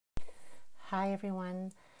Hi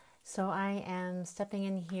everyone. So I am stepping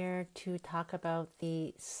in here to talk about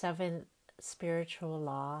the seventh spiritual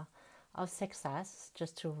law of success,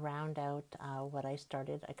 just to round out what I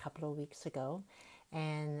started a couple of weeks ago.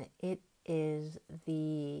 And it is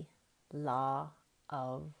the law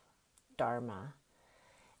of Dharma.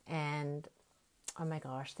 And oh my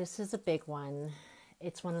gosh, this is a big one.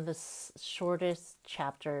 It's one of the shortest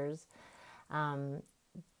chapters.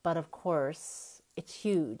 But of course, it's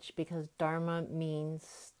huge because Dharma means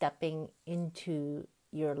stepping into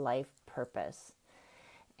your life purpose.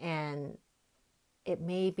 And it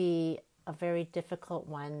may be a very difficult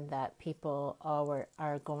one that people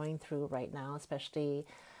are going through right now, especially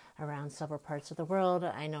around several parts of the world.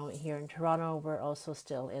 I know here in Toronto, we're also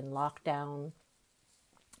still in lockdown.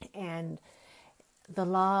 And the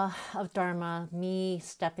law of Dharma, me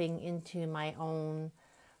stepping into my own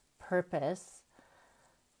purpose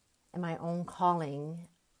and my own calling,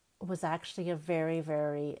 was actually a very,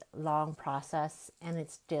 very long process, and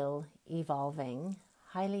it's still evolving.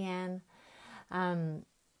 Hi, Leanne.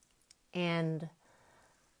 And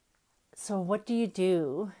so what do you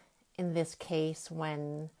do in this case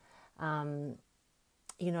when,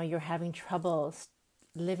 you're having trouble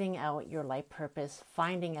living out your life purpose,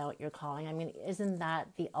 finding out your calling? I mean, isn't that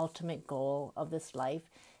the ultimate goal of this life,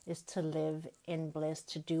 is to live in bliss,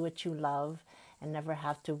 to do what you love and never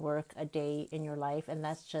have to work a day in your life? And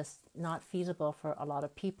that's just not feasible for a lot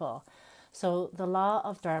of people. So the law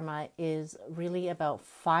of Dharma is really about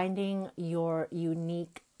finding your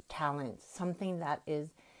unique talent, something that is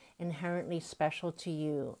inherently special to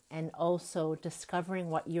you, and also discovering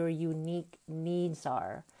what your unique needs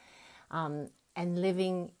are, and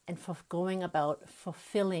living and going about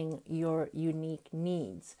fulfilling your unique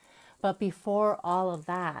needs. But before all of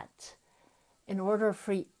that, in order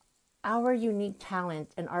for our unique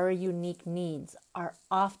talent and our unique needs are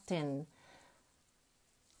often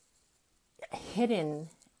hidden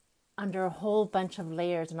under a whole bunch of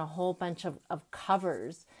layers and a whole bunch of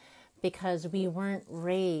covers, because we weren't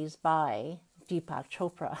raised by Deepak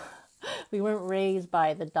Chopra. We weren't raised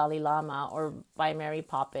by the Dalai Lama or by Mary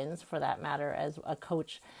Poppins, for that matter, as a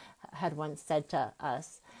coach had once said to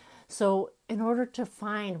us. So in order to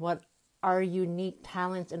find what our unique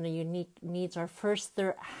talents and the unique needs are, first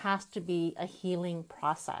there has to be a healing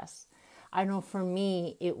process. I know for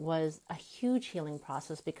me it was a huge healing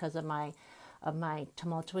process because of my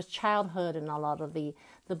tumultuous childhood and a lot of the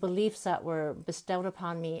beliefs that were bestowed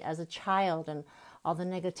upon me as a child, and all the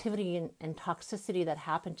negativity and toxicity that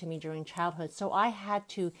happened to me during childhood. So I had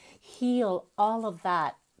to heal all of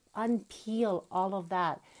that, unpeel all of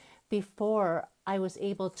that, before I was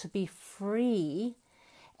able to be free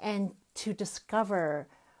and to discover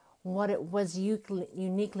what it was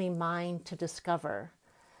uniquely mine to discover.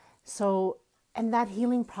 So, and that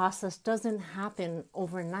healing process doesn't happen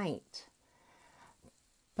overnight.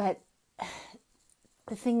 But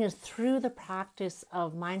the thing is, through the practice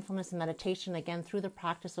of mindfulness and meditation, again, through the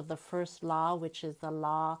practice of the first law, which is the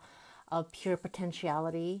law of pure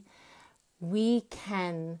potentiality, we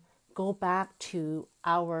can go back to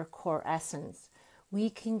our core essence. We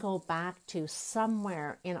can go back to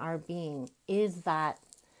somewhere in our being is that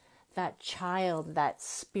child, that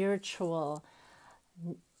spiritual,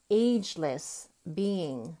 ageless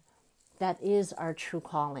being that is our true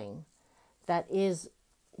calling, that is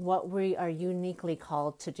what we are uniquely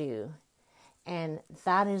called to do. And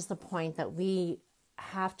that is the point that we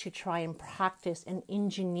have to try and practice and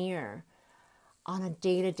engineer on a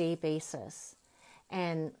day-to-day basis.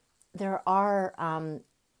 And there are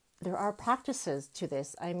practices to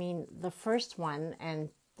this. I mean, the first one, and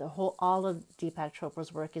all of Deepak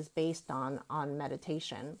Chopra's work is based on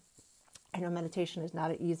meditation. I know meditation is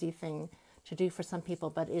not an easy thing to do for some people,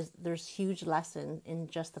 but there's huge lesson in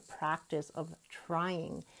just the practice of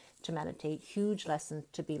trying to meditate, huge lessons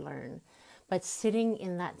to be learned. But sitting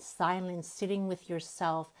in that silence, sitting with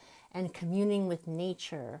yourself and communing with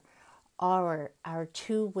nature are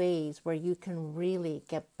two ways where you can really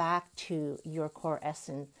get back to your core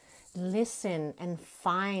essence. Listen and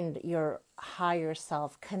find your higher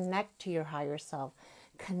self, connect to your higher self,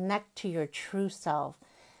 connect to your true self,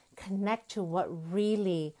 connect to what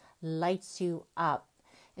really lights you up.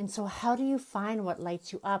 And so how do you find what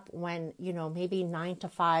lights you up when, maybe 9 to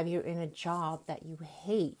 5, you're in a job that you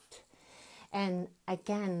hate? And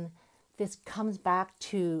again, this comes back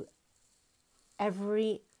to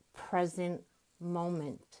every present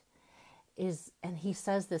moment is, and he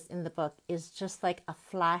says this in the book, is just like a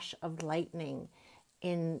flash of lightning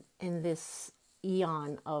in this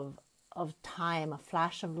eon of time, a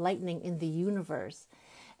flash of lightning in the universe.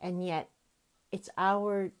 And yet it's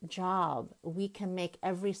our job. We can make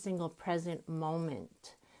every single present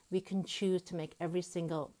moment. We can choose to make every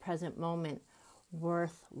single present moment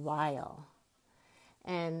worthwhile.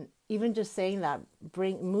 And even just saying that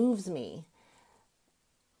moves me.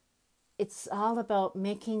 It's all about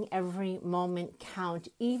making every moment count,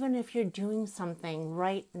 even if you're doing something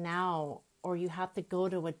right now, or you have to go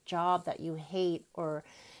to a job that you hate, or,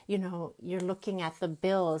 you're looking at the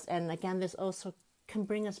bills. And again, this also can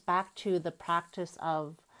bring us back to the practice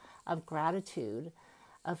of gratitude,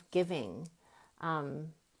 of giving.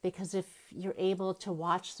 Because if you're able to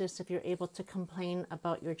watch this, if you're able to complain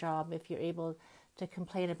about your job, if you're able to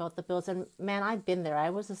complain about the bills, and man, I've been there. I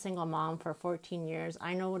was a single mom for 14 years.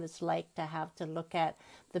 I know what it's like to have to look at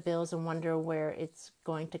the bills and wonder where it's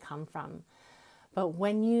going to come from. But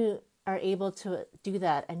when you are able to do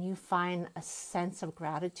that and you find a sense of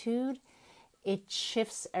gratitude, it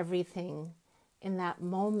shifts everything in that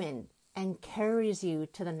moment and carries you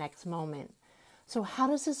to the next moment. So how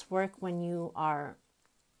does this work when you are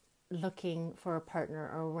looking for a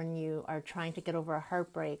partner, or when you are trying to get over a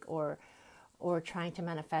heartbreak, or trying to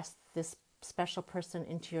manifest this special person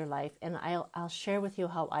into your life? And I'll share with you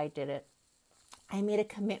how I did it. I made a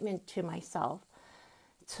commitment to myself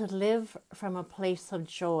to live from a place of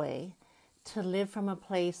joy, to live from a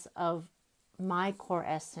place of my core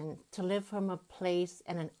essence, to live from a place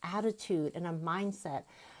and an attitude and a mindset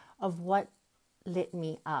of what lit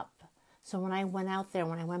me up. So when I went out there,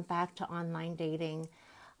 when I went back to online dating,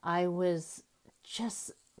 I was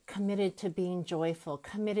just committed to being joyful,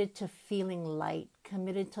 committed to feeling light,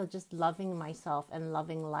 committed to just loving myself and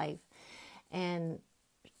loving life. And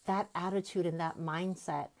that attitude and that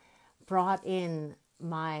mindset brought in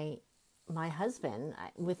my husband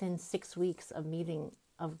within 6 weeks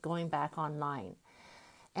of going back online.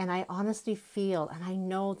 And I honestly feel, and I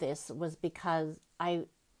know this was because I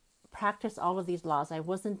practiced all of these laws. I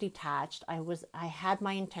wasn't detached. I had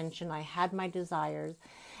my intention, I had my desires,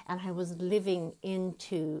 and I was living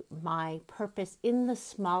into my purpose in the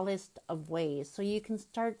smallest of ways. So you can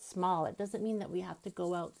start small. It doesn't mean that we have to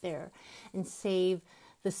go out there and save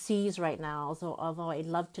the seas right now, although I'd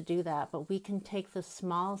love to do that. But we can take the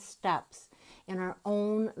small steps in our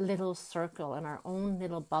own little circle, in our own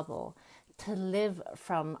little bubble, to live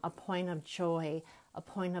from a point of joy, a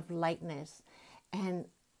point of lightness. And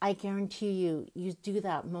I guarantee you, you do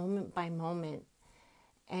that moment by moment,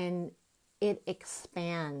 and it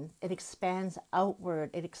expands outward,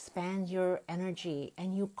 it expands your energy,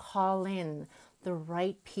 and you call in the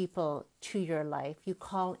right people to your life. You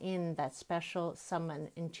call in that special someone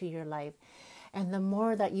into your life. And the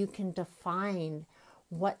more that you can define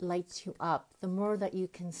what lights you up, the more that you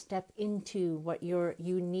can step into what your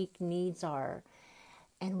unique needs are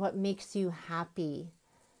and what makes you happy,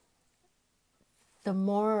 the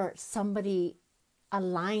more somebody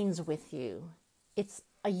aligns with you. It's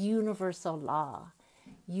a universal law.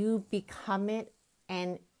 You become it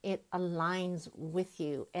and it aligns with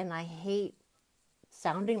you. And I hate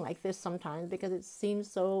sounding like this sometimes because it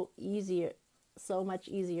seems so much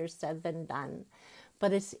easier said than done.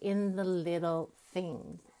 But it's in the little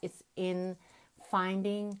things. It's in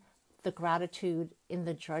finding the gratitude in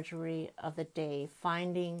the drudgery of the day,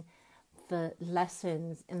 finding the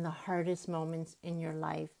lessons in the hardest moments in your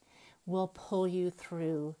life will pull you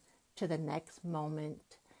through to the next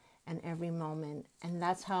moment and every moment. And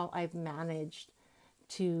that's how I've managed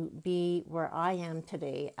to be where I am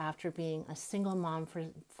today after being a single mom for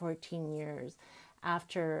 14 years,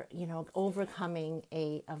 after, overcoming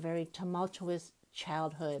a very tumultuous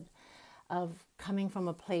childhood, of coming from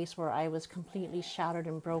a place where I was completely shattered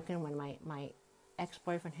and broken when my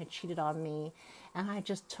ex-boyfriend had cheated on me. And I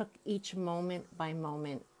just took each moment by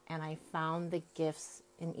moment, and I found the gifts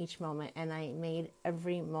in each moment, and I made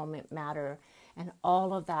every moment matter. And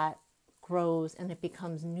all of that grows, and it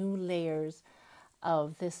becomes new layers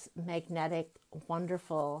of this magnetic,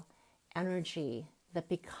 wonderful energy that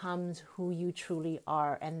becomes who you truly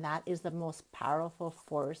are. And that is the most powerful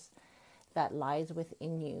force that lies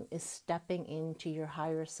within you, is stepping into your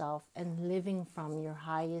higher self and living from your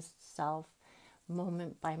highest self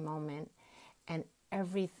moment by moment, and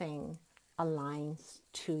everything aligns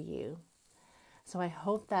to you. So I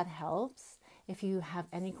hope that helps. If you have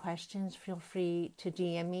any questions, feel free to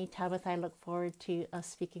DM me. Tabitha, I look forward to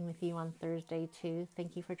speaking with you on Thursday too.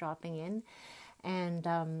 Thank you for dropping in.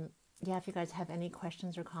 And if you guys have any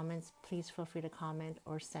questions or comments, please feel free to comment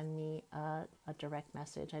or send me a direct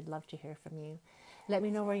message. I'd love to hear from you. Let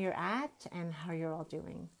me know where you're at and how you're all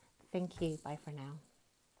doing. Thank you. Bye for now.